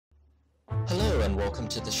and welcome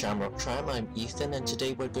to the Shamrock Tram. I'm Ethan, and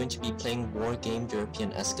today we're going to be playing Wargame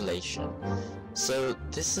European Escalation. So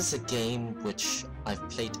this is a game which I've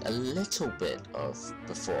played a little bit of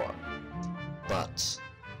before, but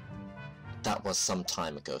that was some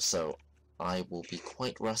time ago, so I will be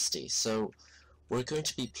quite rusty. So we're going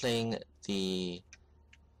to be playing the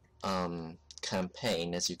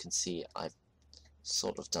campaign. As you can see, I've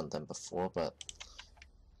sort of done them before, but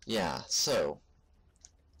yeah, so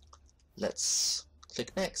let's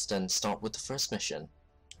click next and start with the first mission.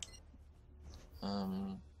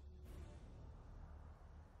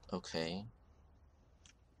 Okay.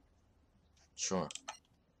 Sure.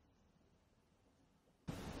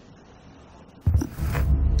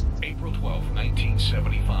 April 12,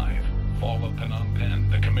 1975. Fall of Phnom Penh.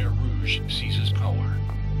 The Khmer Rouge seizes power.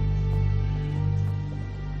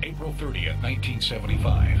 April 30th,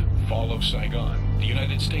 1975. Fall of Saigon. The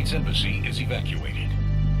United States Embassy is evacuated.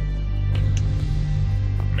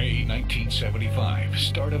 May 1975.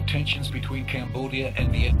 Start of tensions between Cambodia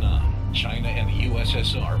and Vietnam. China and the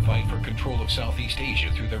USSR fight for control of Southeast Asia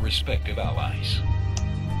through their respective allies.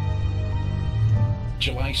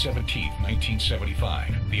 July 17,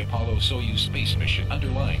 1975. The Apollo-Soyuz space mission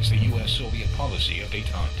underlines the U.S.-Soviet policy of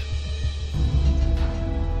détente.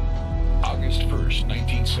 August 1st,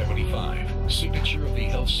 1975. Signature of the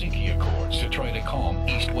Helsinki Accords to try to calm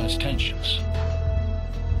East-West tensions.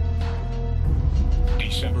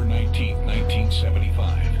 December 19,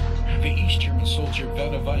 1975. The East German soldier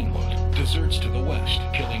Werner Weinhold deserts to the west,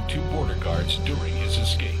 killing 2 border guards during his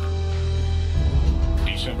escape.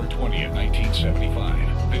 December 20th,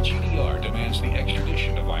 1975. The GDR demands the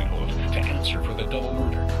extradition of Weinhold to answer for the double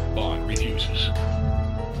murder. Bonn refuses.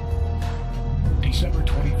 December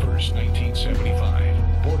 21st,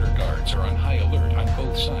 1975. Border guards are on high alert on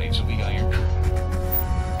both sides of the Iron Curtain.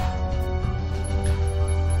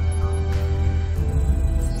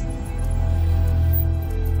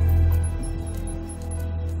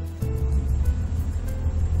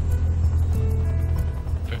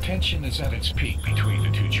 Tension is at its peak between the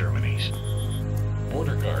two Germanys.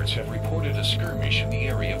 Border guards have reported a skirmish in the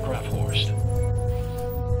area of Grafhorst.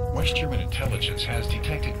 West German intelligence has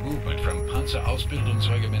detected movement from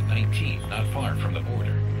Panzerausbildungsregiment 19 not far from the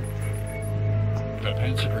border. The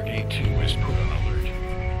Panzer Brigade 2 is put on alert.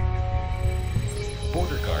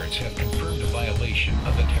 Border guards have confirmed a violation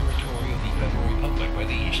of the territory of the Federal Republic by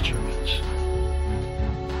the East Germans.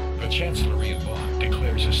 The Chancellery in Bonn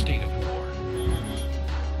declares a state of war.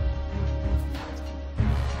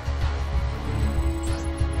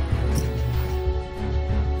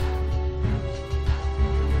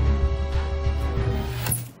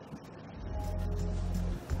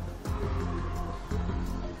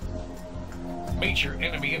 Major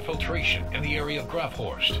enemy infiltration in the area of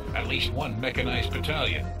Grafhorst. At least 1 mechanized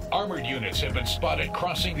battalion. Armored units have been spotted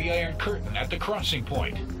crossing the Iron Curtain at the crossing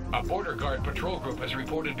point. A border guard patrol group has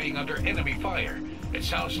reported being under enemy fire. It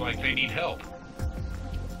sounds like they need help.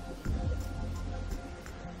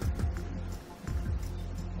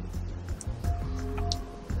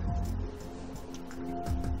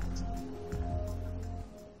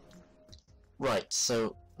 Right,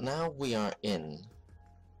 so now we are in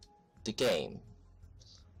the game.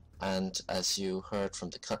 And as you heard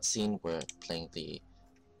from the cutscene, we're playing the...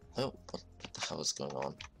 Oh, what the hell is going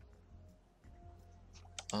on?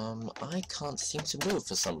 I can't seem to move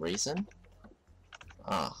for some reason.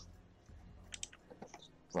 Ah.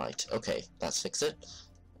 Right, okay, let's fix it.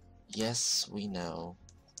 Yes, we know.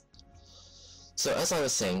 So as I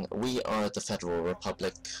was saying, we are the Federal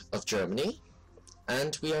Republic of Germany,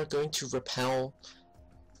 and we are going to repel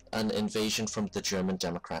an invasion from the German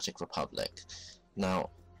Democratic Republic.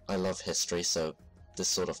 Now, I love history, so this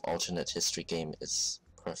sort of alternate history game is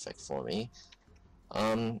perfect for me.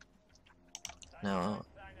 Now,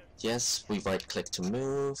 yes, we right-click to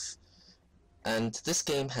move, and this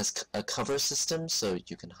game has a cover system, so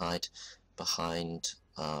you can hide behind,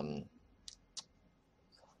 what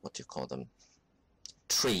do you call them?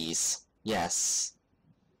 Trees, yes.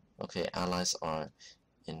 Okay, allies are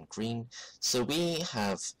in green. So we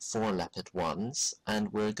have 4 Leopard 1s,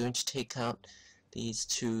 and we're going to take out these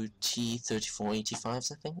 2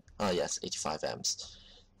 T-34-85s, I think? Oh yes, 85Ms.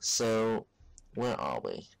 So, where are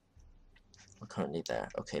we? We're currently there.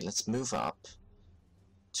 Okay, let's move up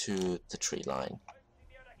to the tree line.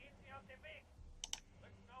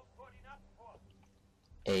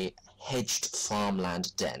 A hedged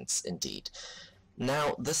farmland dense, indeed.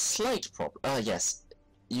 Now, the slight problem... yes,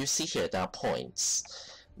 you see here, there are points.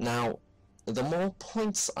 Now, the more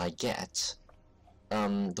points I get,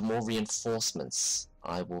 the more reinforcements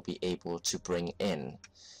I will be able to bring in.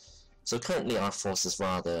 So currently our force is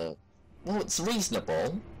rather Well, it's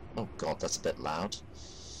reasonable. Oh god, that's a bit loud.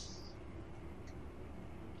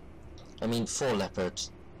 I mean, 4 Leopard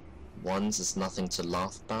 1s is nothing to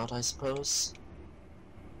laugh about, I suppose.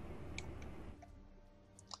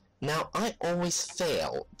 Now, I always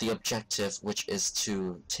fail the objective, which is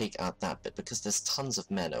to take out that bit, because there's tons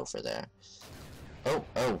of men over there.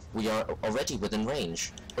 Oh, we are already within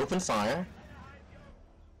range. Open fire.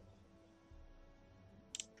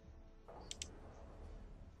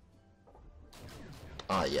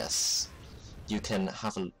 Ah, yes. You can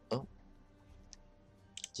have a... Oh.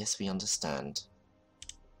 Yes, we understand.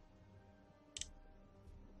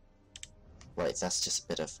 Right, that's just a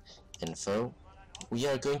bit of info. We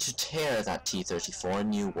are going to tear that T-34, a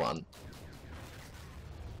new one.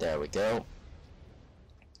 There we go.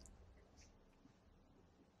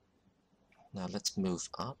 Now let's move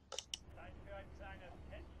up.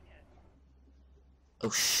 Oh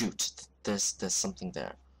shoot, there's something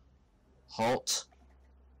there. Halt.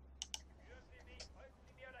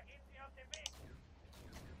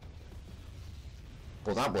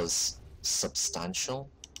 Well, that was substantial.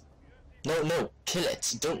 No, kill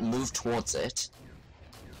it. Don't move towards it.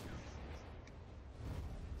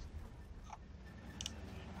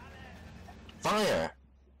 Fire!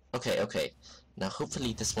 Okay. Now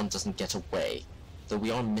hopefully this one doesn't get away, though we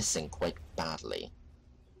are missing quite badly.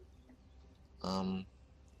 Oh,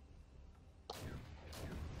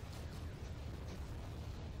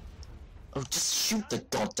 just shoot the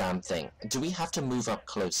goddamn thing. Do we have to move up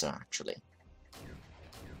closer, actually?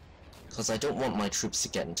 Because I don't want my troops to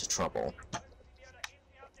get into trouble.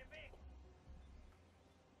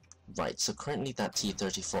 Right, so currently that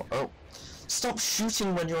T-34... Oh! Stop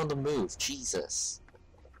shooting when you're on the move! Jesus!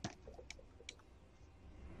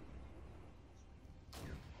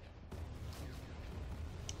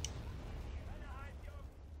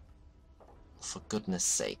 For goodness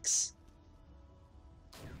sakes.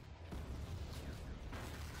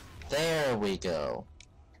 There we go!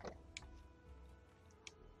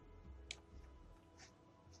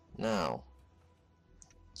 Now,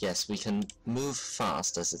 yes, we can move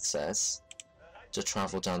fast, as it says, to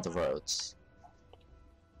travel down the roads.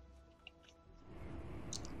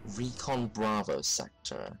 Recon Bravo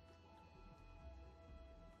sector.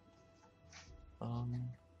 Oh.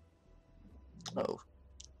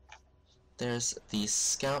 There's the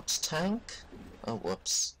scout tank. Oh,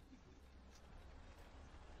 whoops.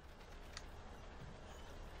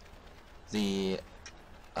 The,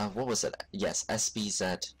 what was it? Yes,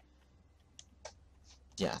 SPZ.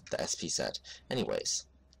 Yeah, the SPZ. Anyways,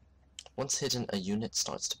 once hidden, a unit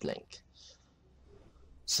starts to blink.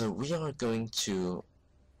 So we are going to...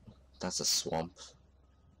 That's a swamp.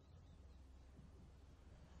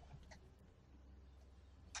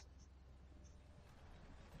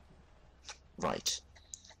 Right.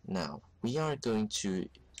 Now, we are going to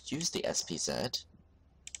use the SPZ.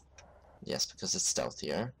 Yes, because it's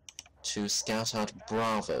stealthier. To scout out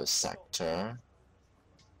Bravo sector,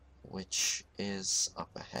 which is up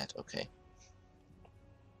ahead. Okay.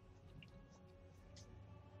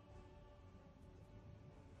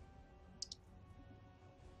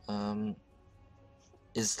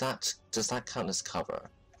 Does that count as cover?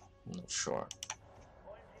 I'm not sure.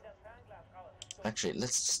 Actually,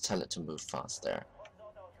 let's just tell it to move fast there.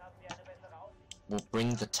 We'll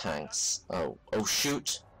bring the tanks. Oh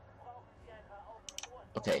shoot!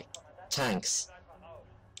 Okay, tanks,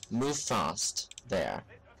 move fast there.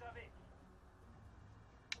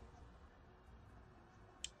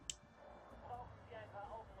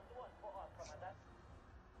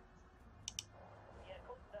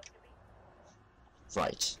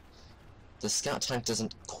 Right. The scout tank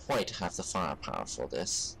doesn't quite have the firepower for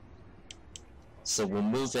this. So we'll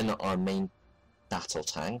move in our main battle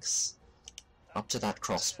tanks up to that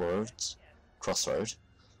crossroad,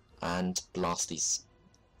 and blast these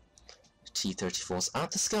T-34s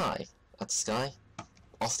out the sky,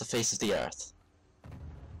 off the face of the earth.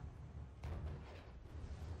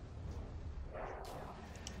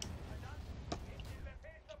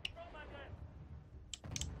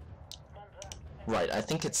 Right, I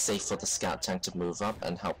think it's safe for the scout tank to move up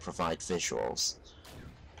and help provide visuals.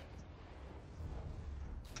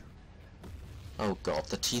 Oh god,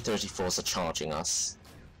 the T-34s are charging us.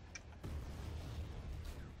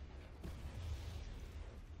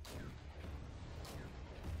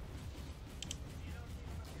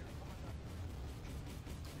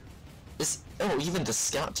 Oh, even the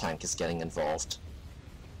scout tank is getting involved.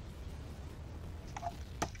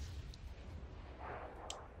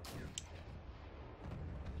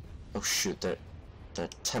 Oh shoot, they're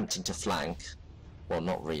attempting to flank. Well,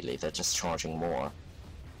 not really, they're just charging more.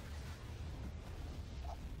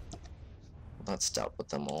 that's dealt with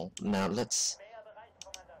them all. Now let's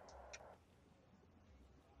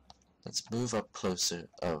move up closer.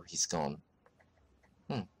 Oh, he's gone.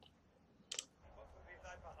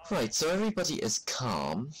 Right, so everybody is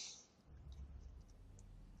calm.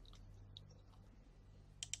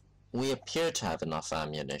 We appear to have enough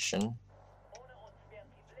ammunition.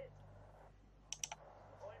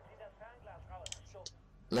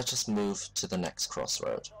 Let us move to the next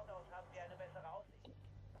crossroad.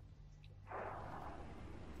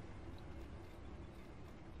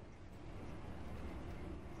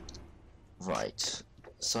 Right,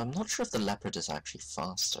 so I'm not sure if the Leopard is actually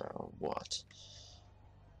faster or what.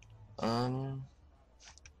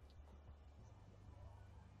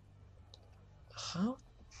 How?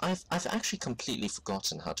 I've actually completely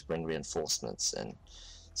forgotten how to bring reinforcements in,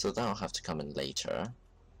 so that'll have to come in later.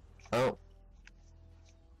 Oh.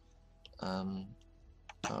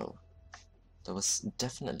 Oh. There was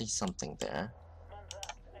definitely something there.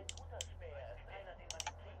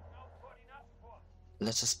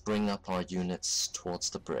 Let us bring up our units towards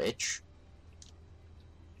the bridge.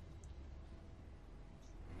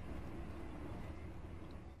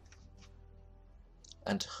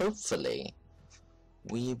 And hopefully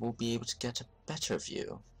we will be able to get a better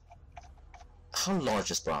view. How large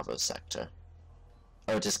is Bravo sector?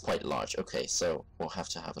 Oh, it is quite large. Okay, so we'll have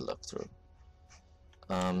to have a look through.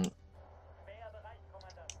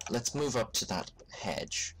 Let's move up to that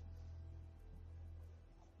hedge.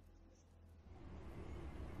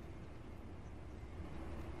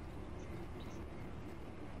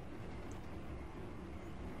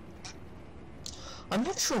 I'm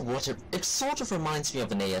not sure what it sort of reminds me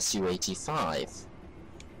of an ASU-85,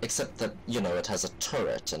 except that, you know, it has a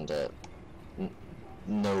turret and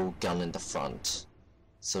no gun in the front,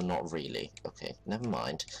 so not really. Okay, never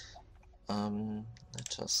mind.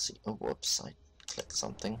 Let us see. Oh, whoops, I clicked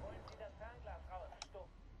something.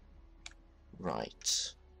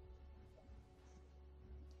 Right.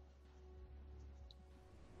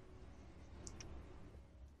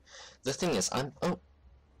 The thing is, oh,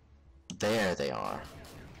 there they are.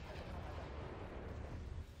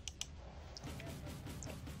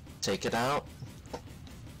 Take it out.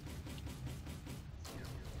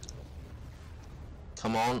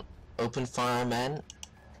 Come on, open fire, men.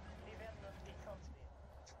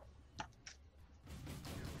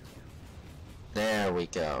 There we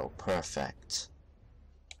go, perfect.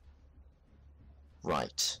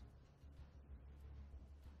 Right.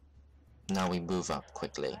 Now we move up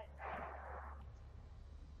quickly.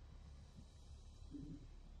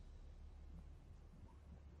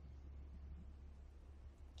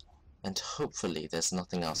 And hopefully there's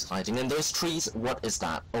nothing else hiding in those trees. What is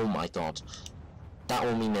that? Oh my god. That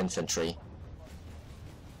will mean infantry.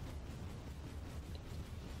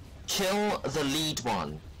 Kill the lead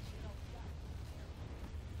one.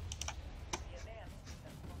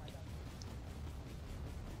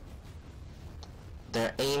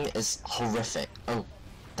 Their aim is horrific. Oh,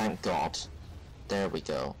 thank god. There we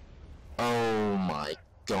go. Oh my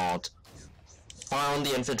god. Fire on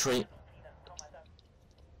the infantry.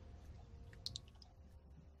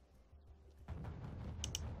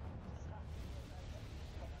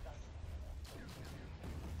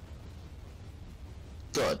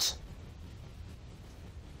 Good.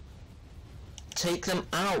 Take them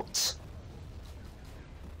out.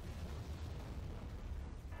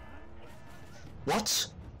 What?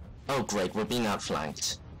 Oh great, we're being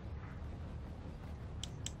outflanked.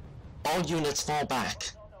 All units fall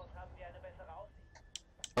back.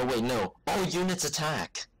 Oh wait, no. All units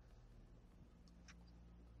attack.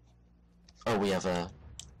 Oh, we have a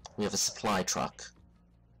supply truck.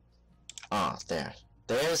 Ah, there.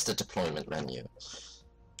 There's the deployment menu.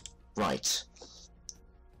 Right.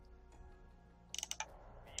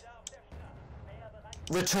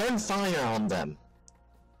 Return fire on them.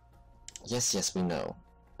 Yes, yes, we know.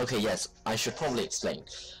 Okay, yes, I should probably explain.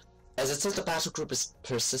 As it says, the battle group is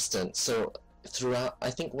persistent, so throughout, I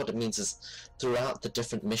think what it means is throughout the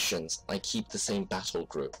different missions, I keep the same battle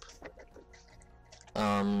group.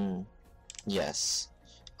 Yes.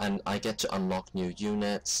 And I get to unlock new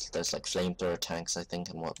units. There's like flamethrower tanks, I think,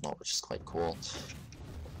 and whatnot, which is quite cool.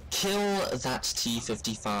 Kill that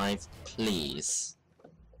T-55, please.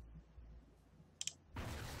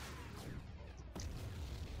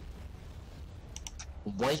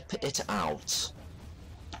 Wipe it out.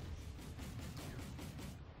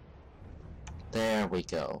 There we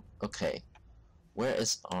go. Okay. Where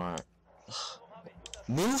is our...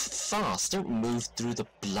 Move fast! Don't move through the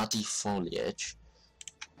bloody foliage.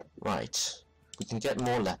 Right. We can get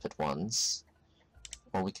more leopard ones.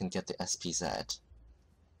 Or we can get the SPZ.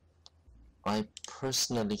 I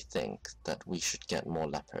personally think that we should get more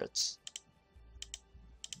leopards.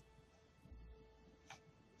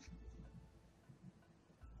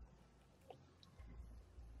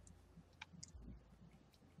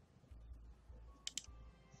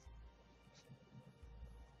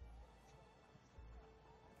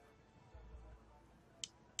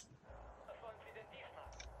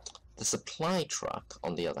 The supply truck,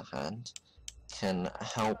 on the other hand, can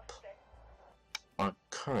help our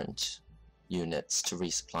current units to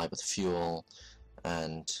resupply with fuel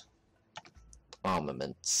and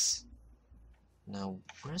armaments. Now,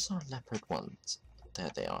 where's our leopard ones? There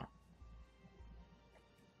they are.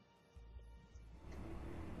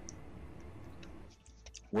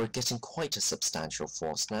 We're getting quite a substantial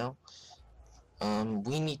force now.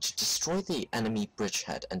 We need to destroy the enemy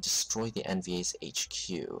bridgehead and destroy the NVA's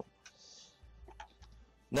HQ.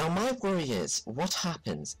 Now my worry is, what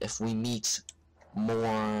happens if we meet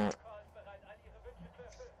more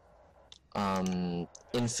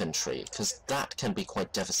infantry, because that can be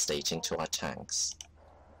quite devastating to our tanks.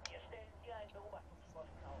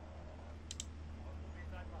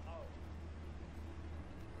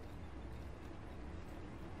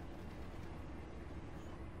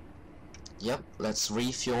 Yep, let's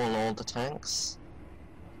refuel all the tanks,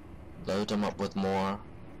 load them up with more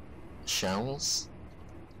shells,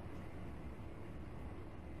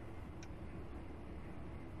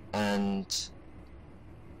 and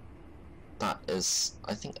that is,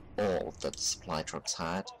 I think, all that the supply trucks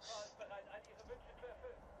had.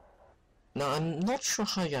 Now, I'm not sure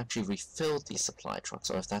how you actually refill these supply trucks,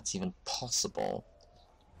 or if that's even possible.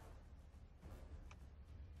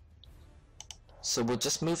 So we'll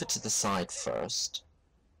just move it to the side first.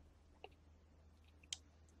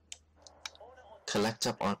 Collect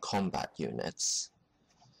up our combat units.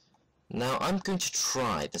 Now, I'm going to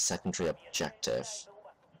try the secondary objective,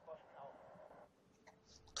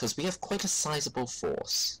 because we have quite a sizable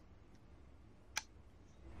force.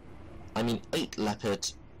 I mean, 8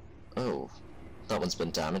 leopard... Oh, that one's been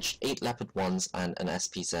damaged. 8 leopard 1s and an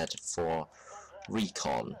SPZ for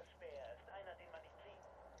recon.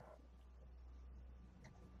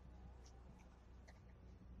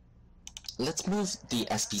 Let's move the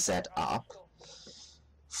SPZ up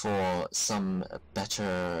for some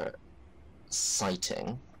better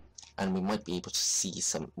sighting, and we might be able to see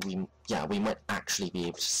some... we might actually be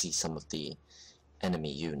able to see some of the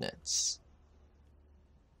enemy units.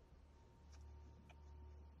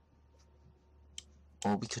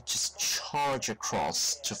 Or we could just charge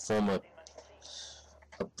across to form a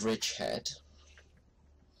bridgehead.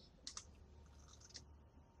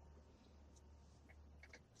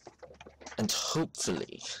 And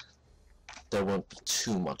hopefully there won't be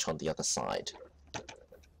too much on the other side.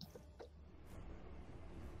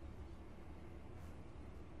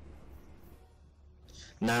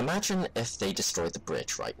 Now imagine if they destroy the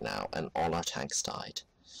bridge right now and all our tanks died.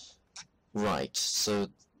 Right, so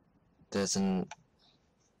there's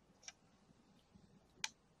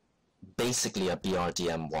basically a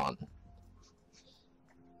BRDM-1.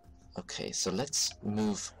 Okay, so let's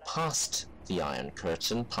move past the Iron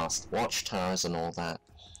Curtain, past watchtowers and all that.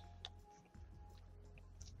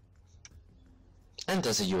 And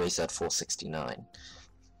there's a UAZ 469.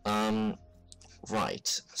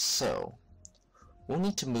 Right, so we'll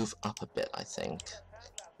need to move up a bit, I think.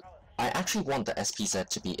 I actually want the SPZ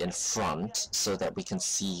to be in front so that we can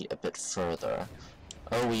see a bit further.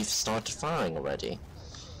 Oh, we've started firing already.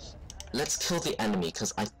 Let's kill the enemy,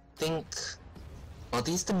 because I think... Are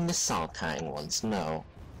these the missile-carrying ones? No.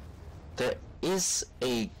 There is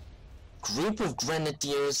a group of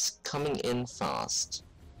grenadiers coming in fast.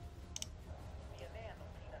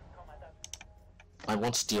 I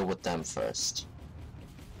want to deal with them first.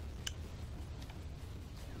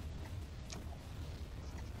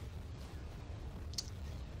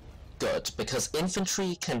 Good, because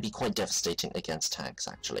infantry can be quite devastating against tanks,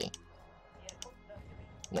 actually.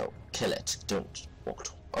 No, kill it. Don't walk.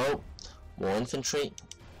 Oh, more infantry.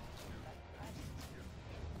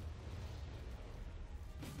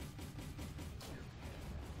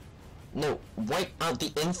 No, wipe out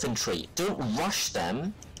the infantry. Don't rush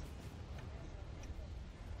them.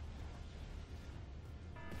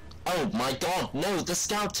 Oh my god, no, the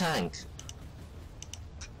scout tank.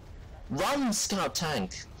 Run, scout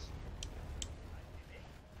tank.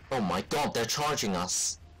 Oh my god, they're charging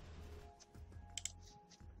us.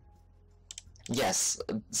 Yes,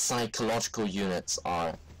 psychological units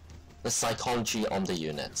are... the psychology on the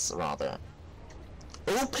units, rather.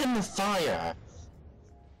 Open fire!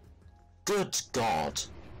 Good god.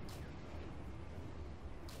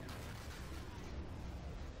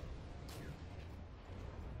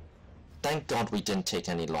 Thank God we didn't take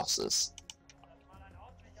any losses.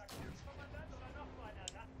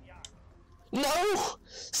 No!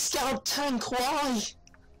 Scout tank, why?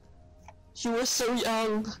 You were so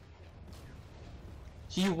young.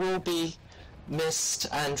 You will be missed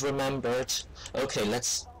and remembered. Okay,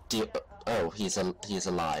 let's deal. Oh, he's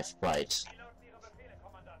alive, right.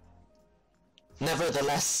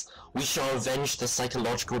 Nevertheless, we shall avenge the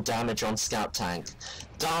psychological damage on Scout Tank.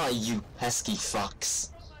 Die, you pesky fucks.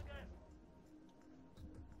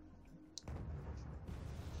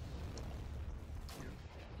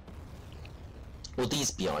 Well,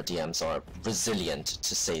 these BRDMs are resilient,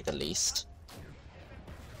 to say the least.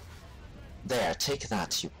 There, take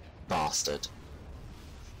that, you bastard.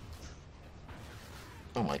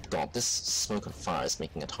 Oh my god, this smoke and fire is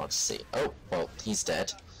making it hard to see. Oh, well, he's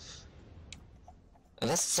dead. And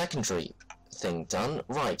that's the secondary thing done.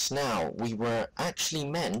 Right, now, we were actually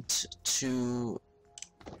meant to,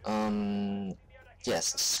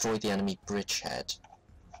 yes, destroy the enemy bridgehead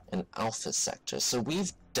in Alpha sector. So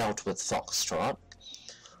we've dealt with Foxtrot.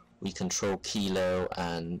 We control Kilo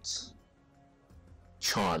and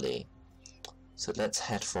Charlie. So let's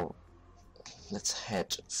head for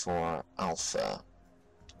Alpha,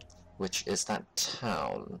 which is that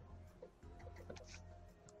town.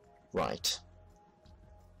 Right.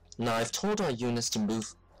 Now I've told our units to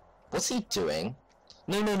move. What's he doing?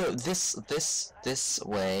 No, this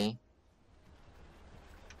way.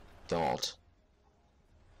 God.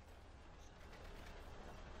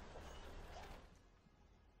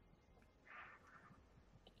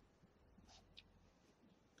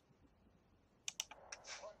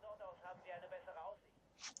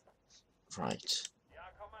 Right.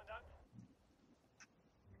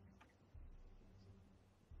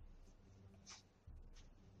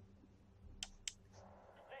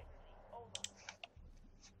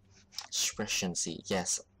 Expression C.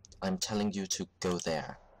 Yes, I'm telling you to go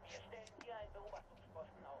there.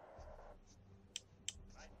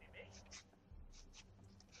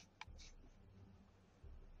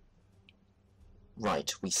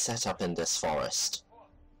 Right, we set up in this forest.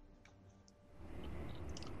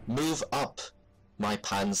 Move up, my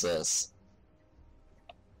panzers.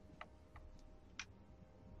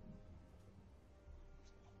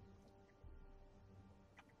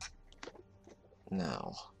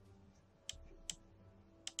 Now,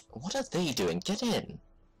 what are they doing? Get in!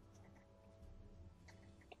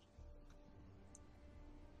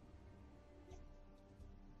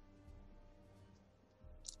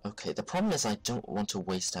 Okay, the problem is I don't want to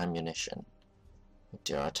waste ammunition. Oh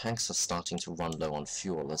dear, our tanks are starting to run low on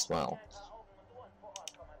fuel as well.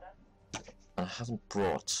 And I haven't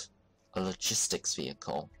brought a logistics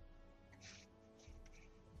vehicle.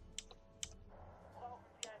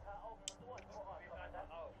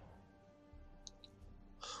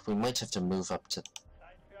 We might have to move up to...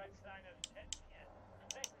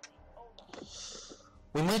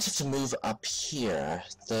 We might have to move up here,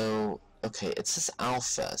 though... Okay, it says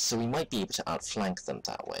Alpha, so we might be able to outflank them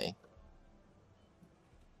that way.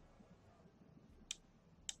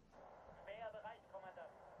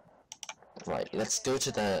 Right, let's go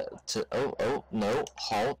to the... Oh, no,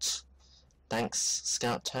 halt. Thanks,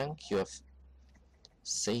 Scout Tank, you have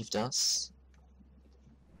saved us.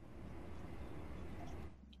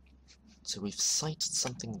 So we've sighted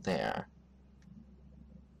something there.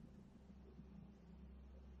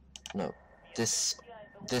 No, this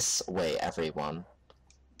way, everyone.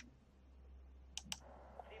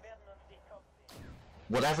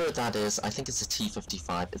 Whatever that is, I think it's a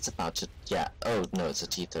T-55, it's about to... Yeah, oh no, it's a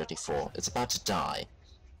T-34. It's about to die.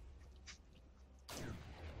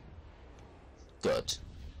 Good.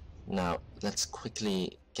 Now, let's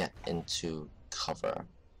quickly get into cover.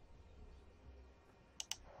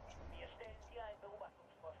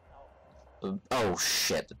 Oh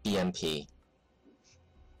shit, BMP.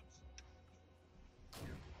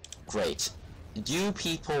 Great. You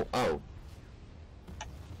people... Oh.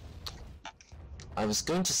 I was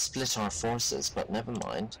going to split our forces, but never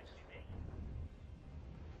mind.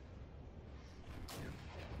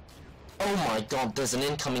 Oh my god, there's an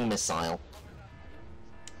incoming missile.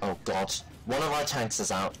 Oh god. One of our tanks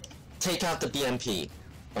is out. Take out the BMP.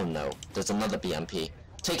 Oh no, there's another BMP.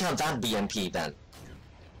 Take out that BMP then.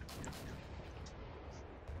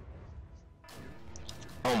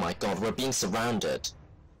 Oh my god, we're being surrounded.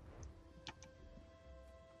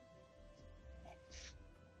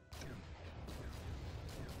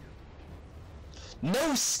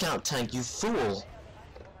 No, Scout Tank, you fool!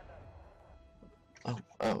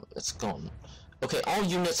 Oh, it's gone. Okay, all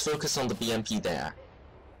units focus on the BMP there.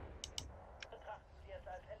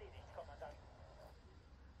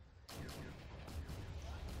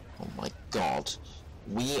 Oh my god.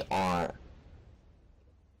 We are...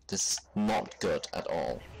 This is not good at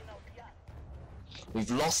all.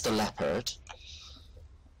 We've lost a leopard,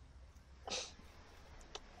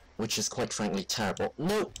 which is quite frankly terrible.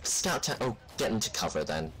 No! Scout tank! Oh, get into cover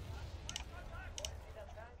then.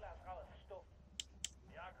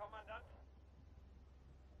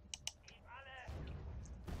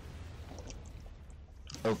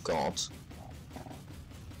 Oh god.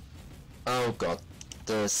 Oh god.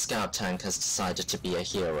 The scout tank has decided to be a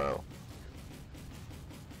hero.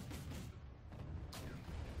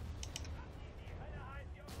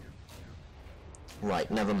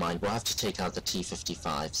 Right, never mind. We'll have to take out the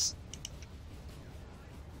T-55s.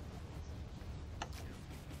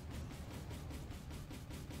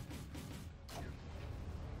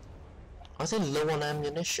 Are they low on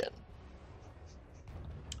ammunition?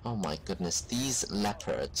 Oh my goodness, these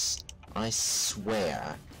leopards, I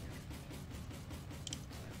swear.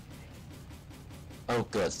 Oh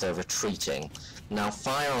good, they're retreating. Now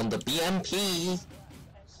fire on the BMP!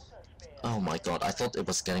 Oh my god, I thought it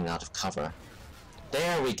was getting out of cover.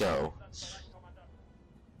 There we go.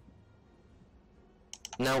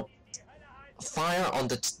 Now, fire on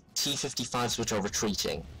the T-55s which are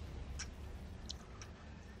retreating.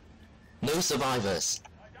 No survivors.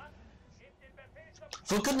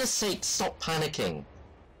 For goodness sake, stop panicking.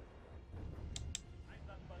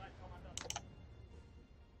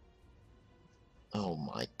 Oh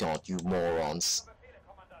my god, you morons.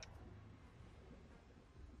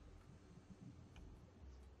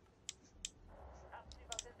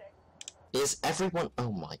 Is everyone...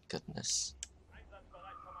 Oh my goodness.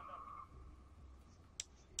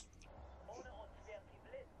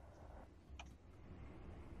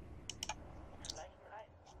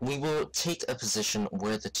 We will take a position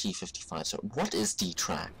where the T-55s are. What is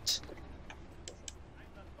detract?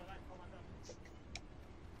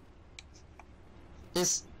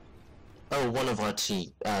 Is... Oh, one of our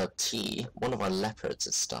one of our leopards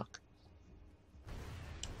is stuck.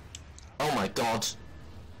 Oh my god.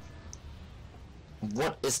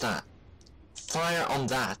 What is that? Fire on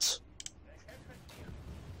that!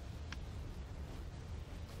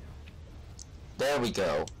 There we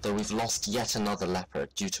go, though we've lost yet another leopard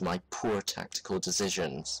due to my poor tactical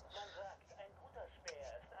decisions.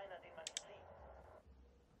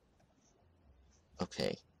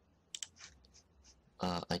 Okay.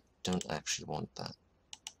 I don't actually want that.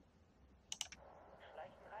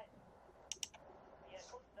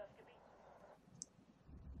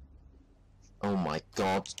 Oh my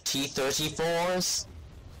god, T-34s!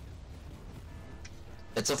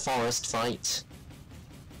 It's a forest fight.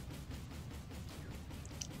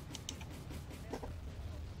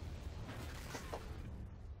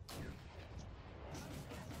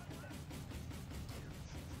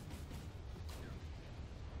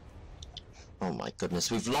 Oh my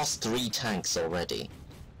goodness, we've lost 3 tanks already.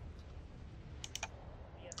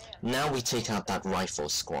 Now we take out that rifle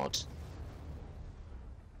squad.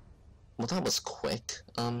 Well, that was quick.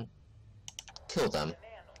 Kill them.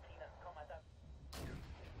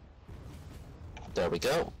 There we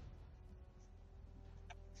go.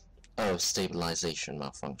 Oh, stabilization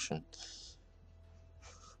malfunction.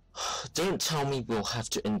 Don't tell me we'll have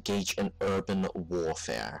to engage in urban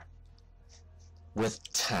warfare with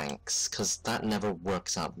tanks, because that never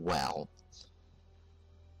works out well.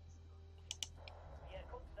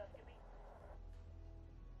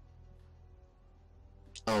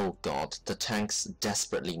 Oh god, the tanks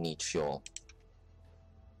desperately need fuel.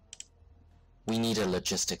 We need a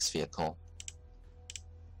logistics vehicle.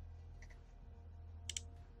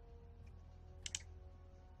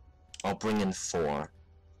 I'll bring in 4.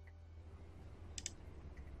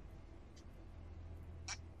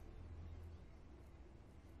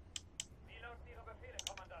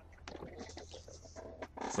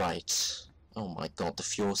 Right. Oh my god, the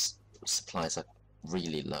fuel supplies are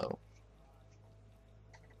really low.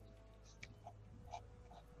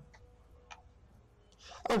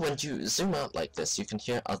 Oh, when you zoom out like this, you can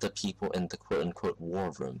hear other people in the quote-unquote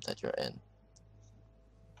war room that you're in.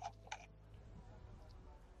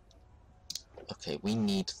 Okay, we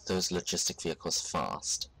need those logistic vehicles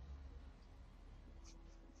fast.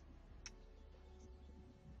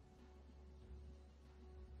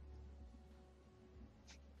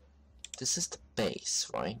 This is the base,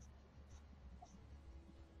 right?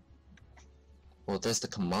 Well, there's the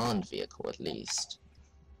command vehicle at least.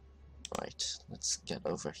 Right, let's get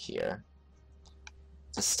over here.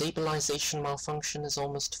 The stabilization malfunction is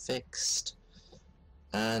almost fixed.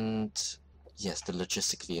 And yes, the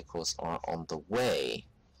logistic vehicles are on the way.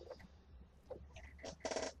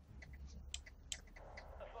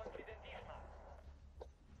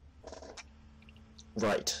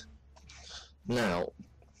 Right. Now,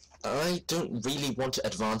 I don't really want to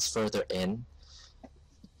advance further in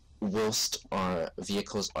whilst our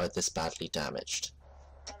vehicles are this badly damaged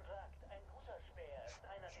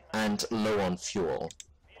and low on fuel.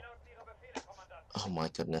 Oh my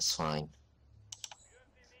goodness, fine.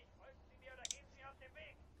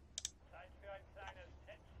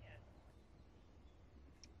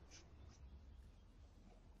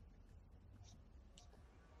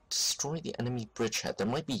 Destroy the enemy bridgehead. There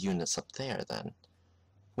might be units up there then.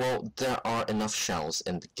 Well, there are enough shells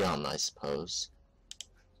in the gun, I suppose.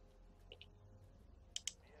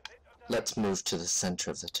 Let's move to the center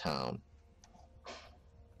of the town.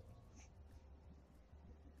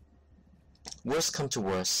 Worst come to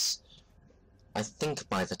worst, I think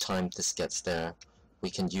by the time this gets there, we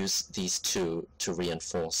can use these two to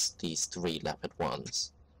reinforce these 3 leopard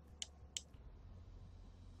ones.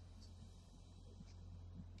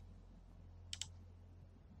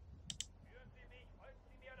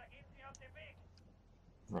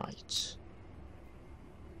 Right.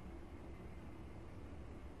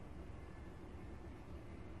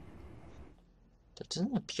 There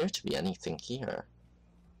doesn't appear to be anything here.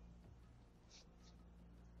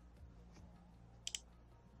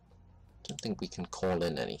 Don't think we can call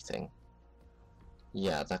in anything.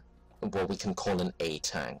 Yeah, well, we can call in a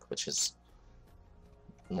tank, which is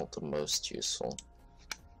not the most useful.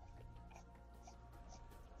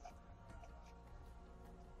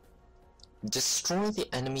 Destroy the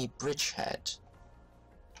enemy bridgehead.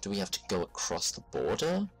 Do we have to go across the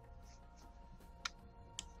border?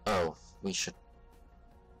 Oh, we should...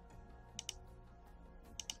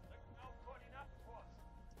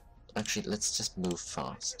 Actually, let's just move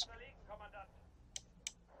fast.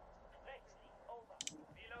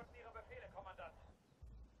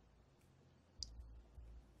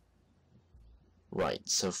 Right,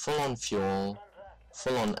 so full on fuel,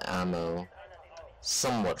 full on ammo,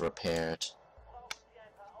 somewhat repaired.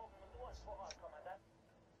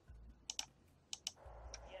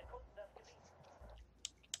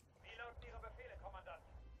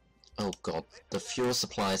 Oh god, the fuel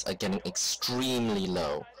supplies are getting extremely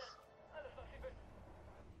low.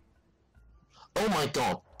 Oh my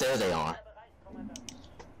god, there they are.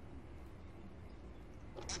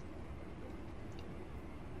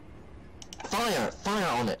 Fire!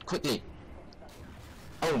 Fire on it, quickly!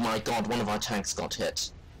 Oh my god, one of our tanks got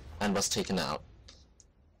hit and was taken out.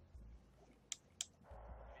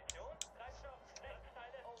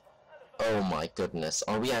 Oh my goodness,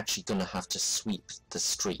 are we actually gonna have to sweep the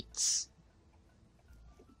streets?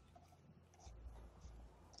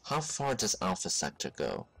 How far does Alpha Sector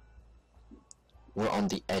go? We're on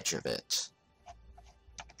the edge of it.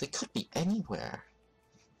 They could be anywhere.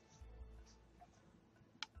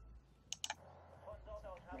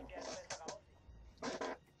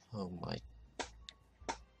 Oh my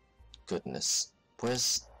goodness.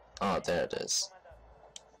 Where's... Ah, there it is.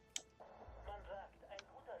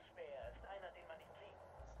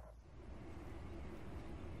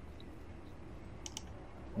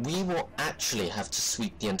 We will actually have to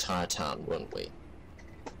sweep the entire town, won't we?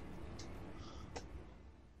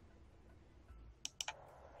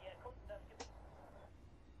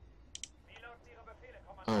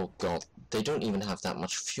 Oh god, they don't even have that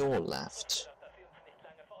much fuel left.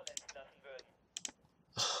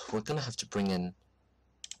 We're gonna have to bring in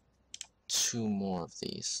 2 more of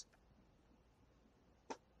these.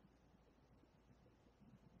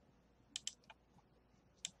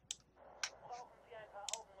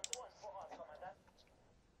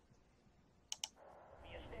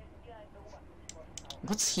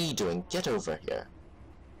 What's he doing? Get over here.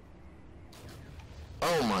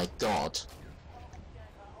 Oh my god.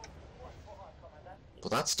 Well,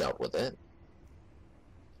 that's dealt with it.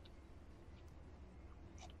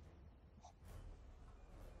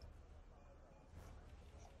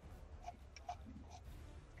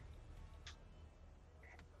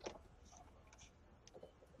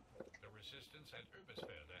 The resistance at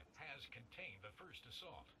Ubersfelde has contained the first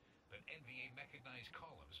assault, but NVA mechanized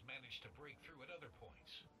columns managed to break through at other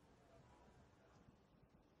points.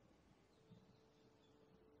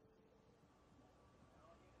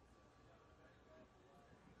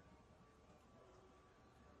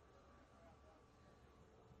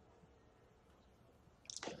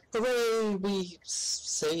 Hooray! We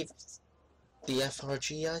saved the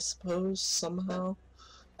FRG, I suppose, somehow.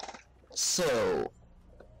 So...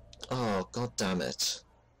 Oh, god damn it.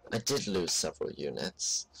 I did lose several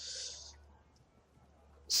units.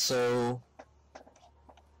 So...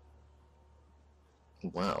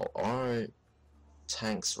 Wow, our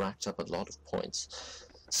tanks racked up a lot of points.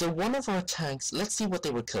 So one of our tanks, let's see what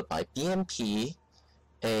they were killed by. BMP,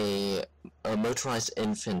 a motorized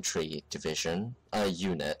infantry division,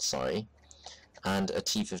 unit, sorry, and a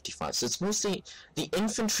T-55. So it's mostly, the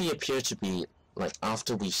infantry appear to be, like,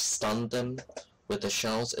 after we stunned them with the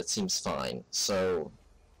shells, it seems fine. So,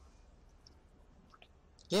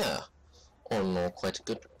 yeah, all in all, quite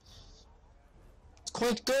good.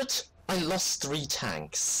 Quite good! I lost 3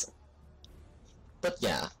 tanks. But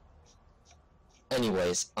yeah.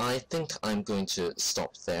 Anyways, I think I'm going to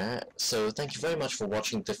stop there. So thank you very much for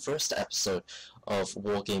watching the first episode of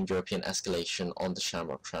Wargame European Escalation on the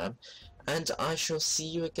Shamrock Tram, and I shall see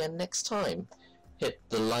you again next time. Hit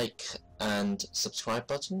the like and subscribe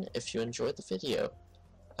button if you enjoyed the video,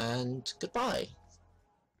 and goodbye.